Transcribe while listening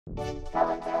In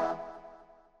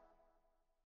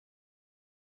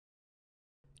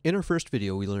our first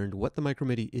video, we learned what the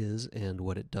µMIDI is and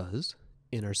what it does.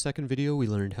 In our second video, we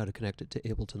learned how to connect it to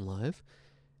Ableton Live.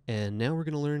 And now we're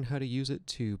going to learn how to use it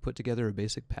to put together a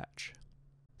basic patch.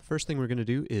 The first thing we're going to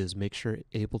do is make sure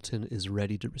Ableton is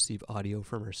ready to receive audio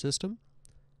from our system.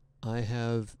 I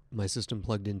have my system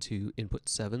plugged into input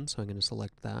 7, so I'm going to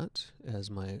select that as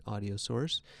my audio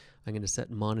source. I'm going to set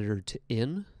monitor to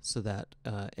in so that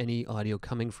any audio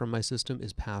coming from my system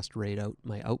is passed right out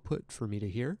my output for me to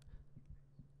hear.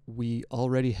 We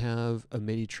already have a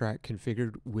MIDI track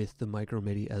configured with the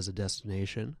µMIDI as a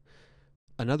destination.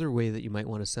 Another way that you might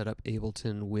want to set up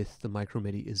Ableton with the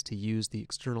µMIDI is to use the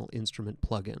external instrument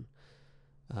plugin.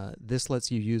 This lets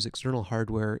you use external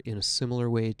hardware in a similar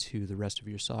way to the rest of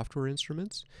your software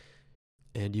instruments,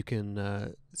 and you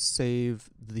can save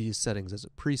these settings as a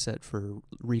preset for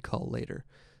recall later.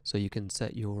 So you can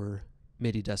set your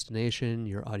MIDI destination,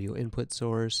 your audio input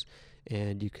source,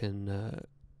 and you can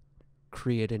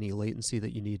create any latency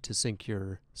that you need to sync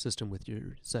your system with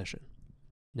your session.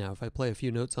 Now, if I play a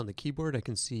few notes on the keyboard, I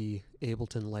can see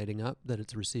Ableton lighting up that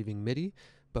it's receiving MIDI,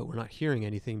 but we're not hearing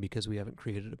anything because we haven't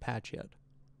created a patch yet.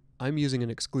 I'm using an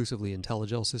exclusively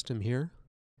Intellijel system here.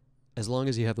 As long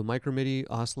as you have a µMIDI,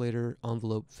 oscillator,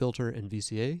 envelope, filter, and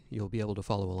VCA, you'll be able to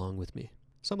follow along with me.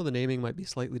 Some of the naming might be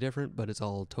slightly different, but it's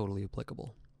all totally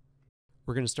applicable.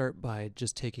 We're going to start by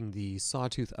just taking the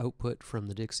sawtooth output from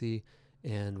the Dixie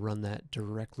and run that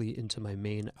directly into my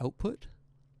main output.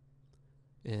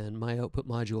 And my output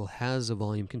module has a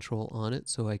volume control on it,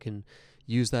 so I can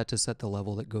use that to set the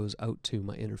level that goes out to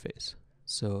my interface.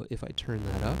 So if I turn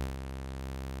that up,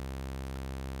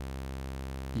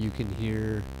 you can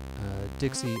hear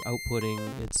Dixie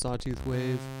outputting its sawtooth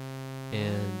wave,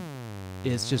 and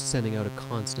it's just sending out a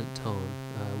constant tone.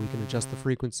 We can adjust the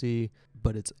frequency,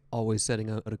 but it's always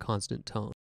setting out a constant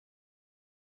tone.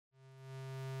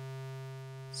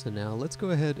 So now let's go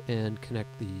ahead and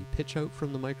connect the pitch out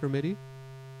from the µMIDI.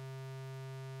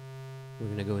 We're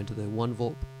going to go into the 1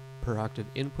 volt per octave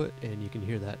input, and you can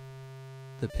hear that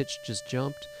the pitch just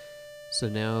jumped. So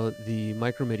now the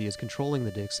µMIDI is controlling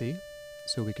the Dixie,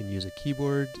 so we can use a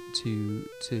keyboard to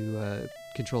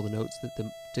control the notes that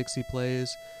the Dixie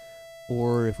plays,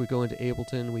 or if we go into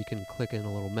Ableton, we can click in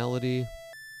a little melody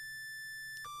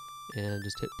and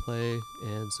just hit play,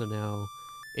 and so now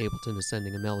Ableton is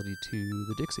sending a melody to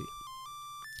the Dixie.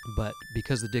 But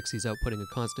because the Dixie's outputting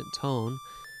a constant tone,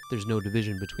 there's no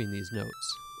division between these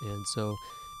notes. And so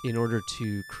in order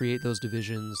to create those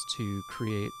divisions, to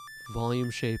create volume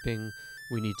shaping,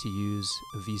 we need to use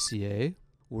a VCA.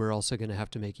 We're also going to have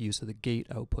to make use of the gate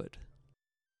output.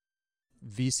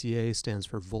 VCA stands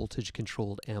for voltage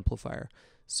controlled amplifier.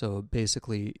 So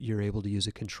basically you're able to use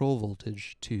a control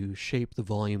voltage to shape the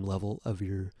volume level of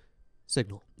your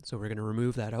signal. So we're going to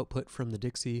remove that output from the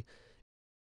Dixie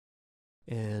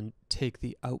and take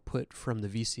the output from the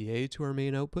VCA to our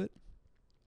main output.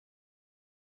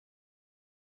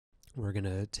 We're going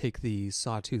to take the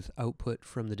sawtooth output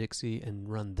from the Dixie and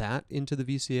run that into the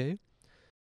VCA.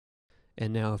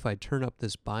 And now if I turn up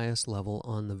this bias level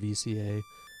on the VCA,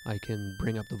 I can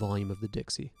bring up the volume of the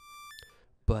Dixie.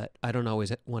 But I don't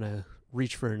always want to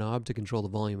reach for a knob to control the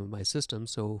volume of my system,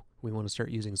 so we want to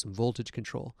start using some voltage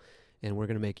control. And we're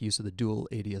going to make use of the dual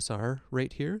ADSR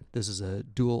right here. This is a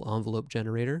dual envelope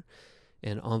generator,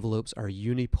 and envelopes are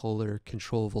unipolar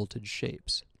control voltage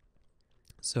shapes.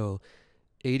 So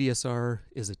ADSR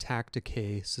is attack,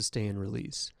 decay, sustain,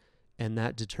 release, and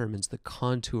that determines the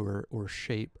contour or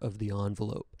shape of the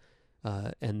envelope.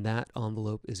 And that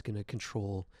envelope is going to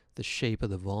control the shape of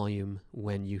the volume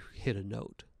when you hit a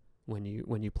note, when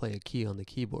you play a key on the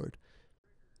keyboard.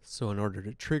 So in order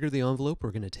to trigger the envelope,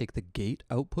 we're going to take the gate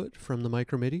output from the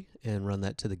µMIDI and run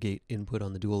that to the gate input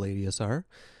on the dual ADSR.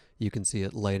 You can see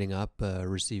it lighting up,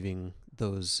 receiving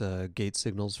those gate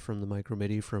signals from the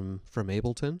µMIDI from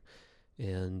Ableton.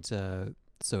 And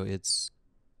so it's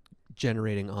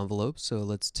generating envelopes. So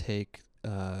let's take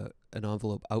an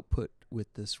envelope output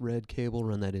with this red cable,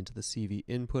 run that into the CV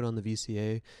input on the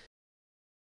VCA.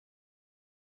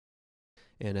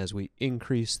 And as we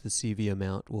increase the CV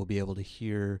amount, we'll be able to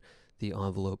hear the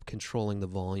envelope controlling the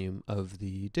volume of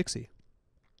the Dixie.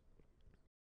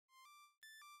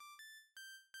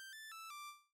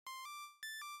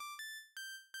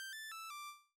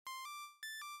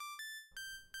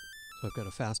 So I've got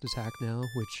a fast attack now,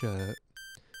 which, and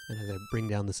as I bring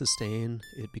down the sustain,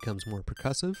 it becomes more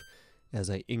percussive. As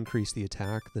I increase the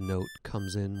attack, the note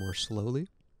comes in more slowly.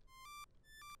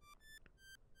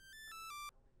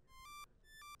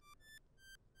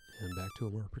 And back to a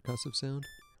more percussive sound.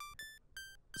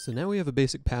 So now we have a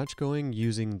basic patch going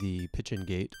using the pitch and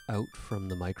gate out from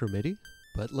the µMIDI,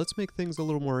 but let's make things a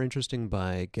little more interesting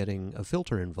by getting a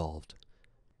filter involved.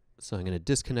 So I'm going to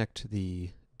disconnect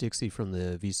the Dixie from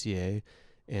the VCA,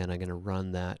 and I'm going to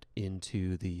run that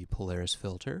into the Polaris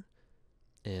filter.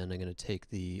 And I'm going to take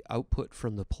the output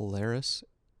from the Polaris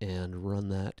and run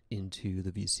that into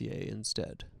the VCA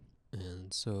instead.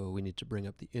 And so we need to bring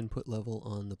up the input level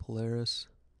on the Polaris.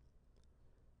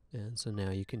 And so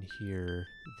now you can hear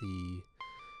the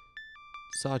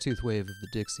sawtooth wave of the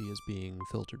Dixie is being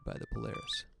filtered by the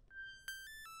Polaris.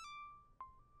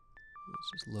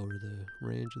 Let's just lower the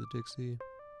range of the Dixie.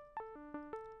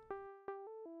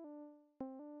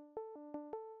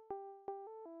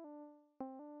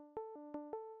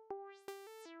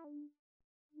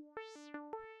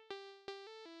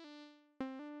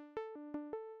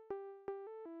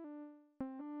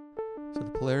 So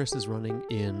the Polaris is running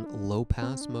in low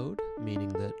pass mode, meaning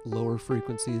that lower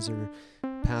frequencies are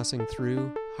passing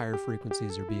through, higher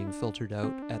frequencies are being filtered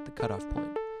out at the cutoff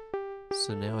point.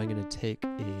 So now I'm going to take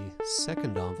a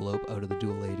second envelope out of the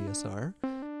dual ADSR.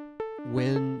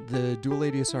 When the dual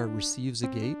ADSR receives a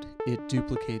gate, it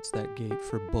duplicates that gate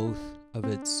for both of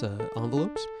its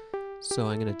envelopes. So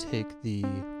I'm going to take the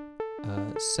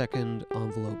second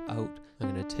envelope out.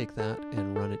 I'm going to take that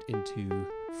and run it into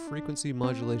frequency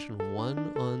modulation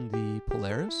 1 on the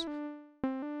Polaris.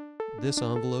 This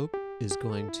envelope is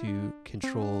going to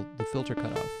control the filter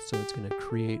cutoff, so it's going to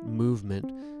create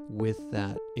movement with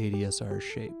that ADSR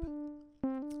shape.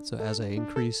 So as I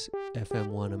increase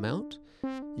FM1 amount,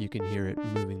 you can hear it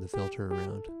moving the filter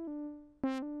around.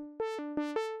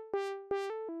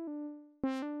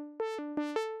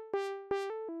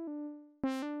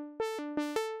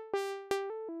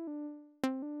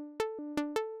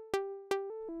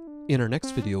 In our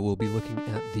next video, we'll be looking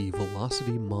at the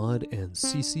velocity, mod, and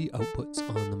CC outputs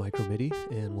on the µMIDI,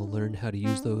 and we'll learn how to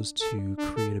use those to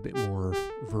create a bit more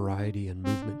variety and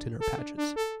movement in our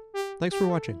patches. Thanks for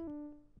watching.